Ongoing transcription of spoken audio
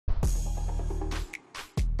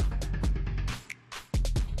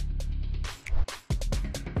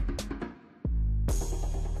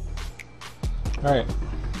Alright,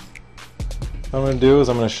 what I'm going to do is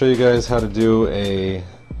I'm going to show you guys how to do a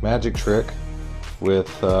magic trick with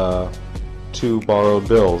 2 borrowed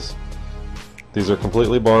bills. These are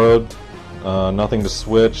completely borrowed, nothing to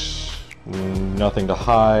switch, nothing to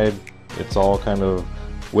hide. It's all kind of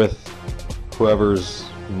with whoever's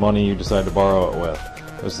money you decide to borrow it with.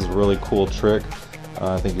 This is a really cool trick.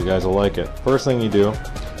 I think you guys will like it. First thing you do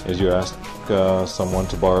is you ask someone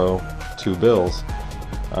to borrow 2 bills.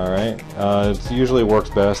 Alright, it usually works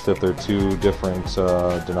best if they're 2 different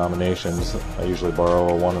denominations. I usually borrow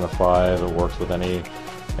a 1 and a 5. It works with any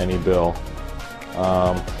bill.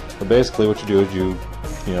 But basically what you do is you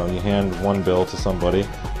hand 1 bill to somebody.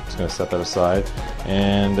 Just going to set that aside,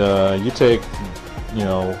 and you take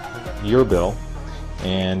your bill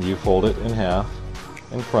and you fold it in half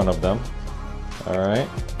in front of them. Alright,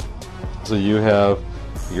 so you have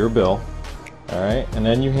your bill. Alright, and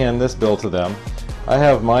then you hand this bill to them. I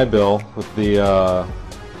have my bill with the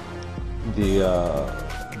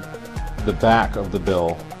back of the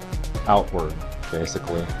bill outward,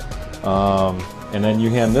 basically. And then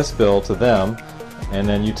you hand this bill to them, and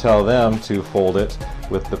then you tell them to fold it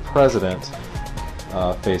with the president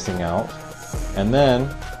facing out, and then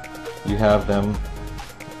you have them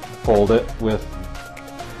fold it with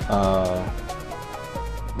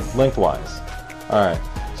lengthwise. Alright,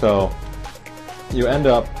 so you end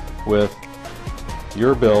up with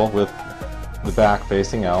your bill with the back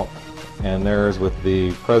facing out, and theirs with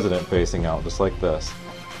the president facing out, just like this.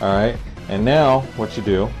 Alright, and now what you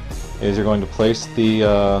do is you're going to place the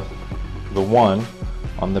 1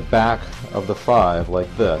 on the back of the 5 like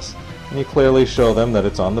this, and you clearly show them that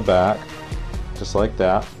it's on the back, just like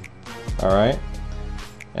that. Alright,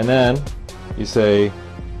 and then you say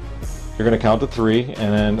you're going to count to 3, and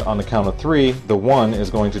then on the count of 3 the 1 is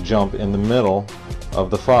going to jump in the middle of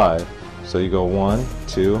the 5. So you go 1,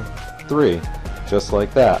 2, 3, just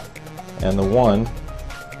like that, and the 1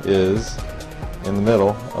 is in the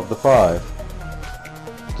middle of the 5,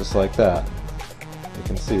 just like that. You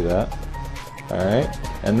can see that. Alright,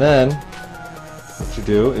 and then what you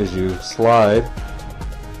do is you slide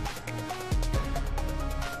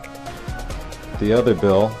the other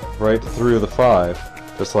bill right through the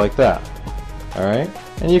 5, just like that. Alright,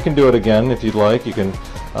 and you can do it again if you'd like. You can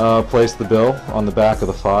place the bill on the back of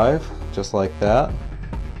the 5, just like that.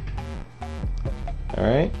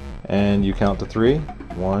 Alright, and you count to 3.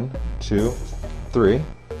 1, 2, 3.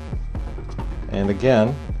 And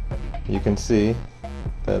again, you can see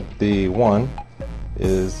that the 1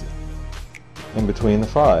 is in between the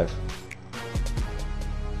 5.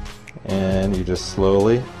 And you just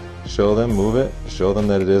slowly show them, move it, show them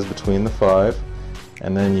that it is between the 5,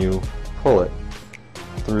 and then you pull it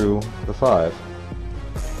through the 5.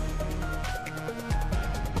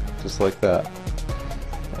 Just like that.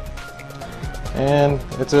 And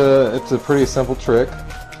it's a pretty simple trick,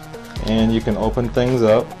 and you can open things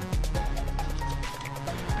up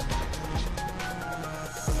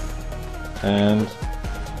and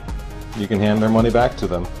you can hand their money back to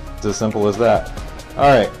them. It's as simple as that.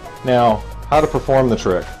 Alright, now how to perform the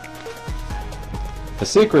trick. The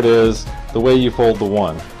secret is the way you fold the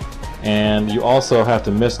 1, and you also have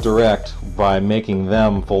to misdirect by making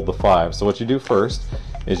them fold the 5. So what you do first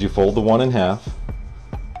is you fold the 1 in half,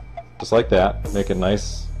 just like that. Make it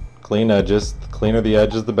nice, clean edges. The cleaner the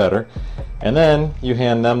edges, the better. And then you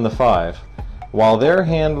hand them the 5. While they're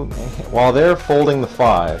folding the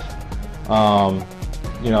 5,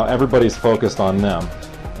 everybody's focused on them.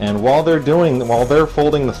 And while they're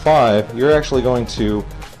folding the 5, you're actually going to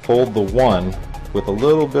fold the 1 with a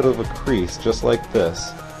little bit of a crease, just like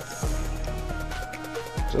this,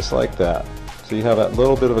 just like that. So you have that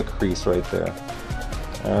little bit of a crease right there.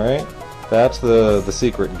 Alright, that's the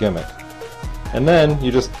secret gimmick. And then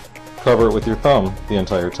you just cover it with your thumb the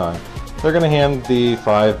entire time. They're going to hand the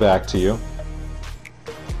 5 back to you.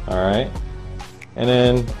 Alright, and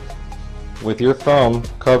then with your thumb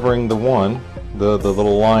covering the 1, the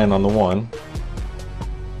little line on the 1,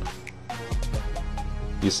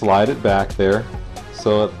 you slide it back there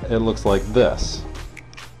so it looks like this.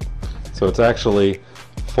 So it's actually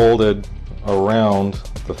folded around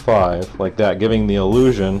the 5 like that, giving the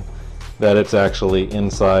illusion that it's actually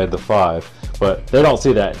inside the 5. But they don't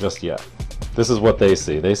see that just yet. This is what they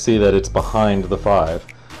see. They see that it's behind the 5.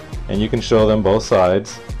 And you can show them both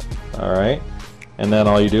sides. Alright? And then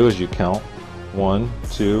all you do is you count 1,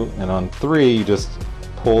 2, and on 3 you just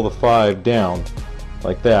pull the 5 down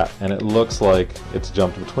like that, and it looks like it's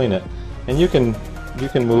jumped between it. And you can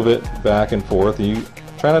move it back and forth. You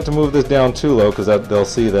try not to move this down too low because they'll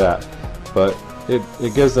see that, but it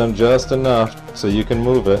gives them just enough so you can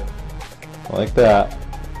move it like that,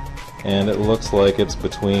 and it looks like it's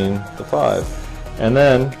between the 5. And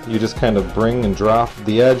then you just kind of bring and drop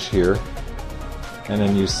the edge here, and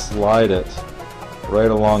then you slide it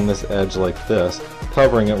right along this edge like this,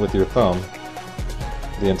 covering it with your thumb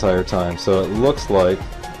the entire time. So it looks like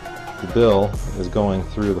the bill is going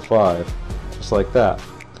through the 5, just like that.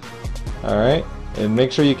 Alright, and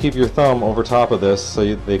make sure you keep your thumb over top of this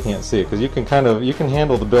so they can't see it, because you can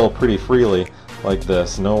handle the bill pretty freely like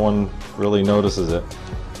this. No one really notices it.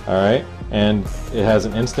 Alright, and it has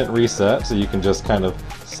an instant reset, so you can just kind of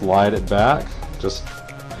slide it back just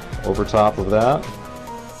over top of that.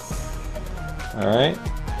 Alright,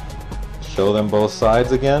 show them both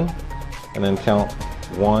sides again, and then count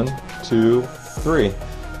 1, 2, 3,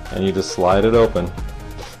 and you just slide it open,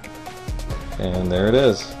 and there it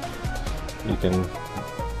is. You can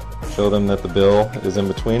show them that the bill is in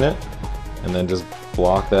between it, and then just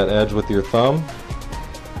block that edge with your thumb,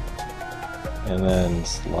 and then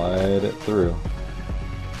slide it through.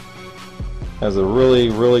 Has a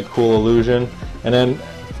really cool illusion. And then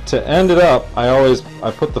to end it up,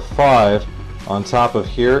 I put the 5 on top of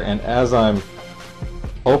here, and as I'm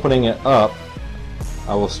opening it up,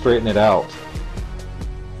 I will straighten it out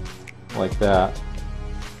like that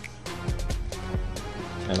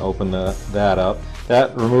and open that up.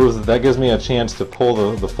 That gives me a chance to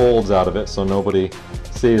pull the folds out of it so nobody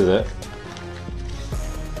sees it.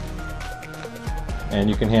 And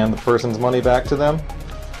you can hand the person's money back to them,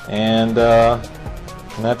 and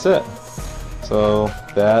that's it. So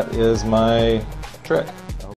that is my trick.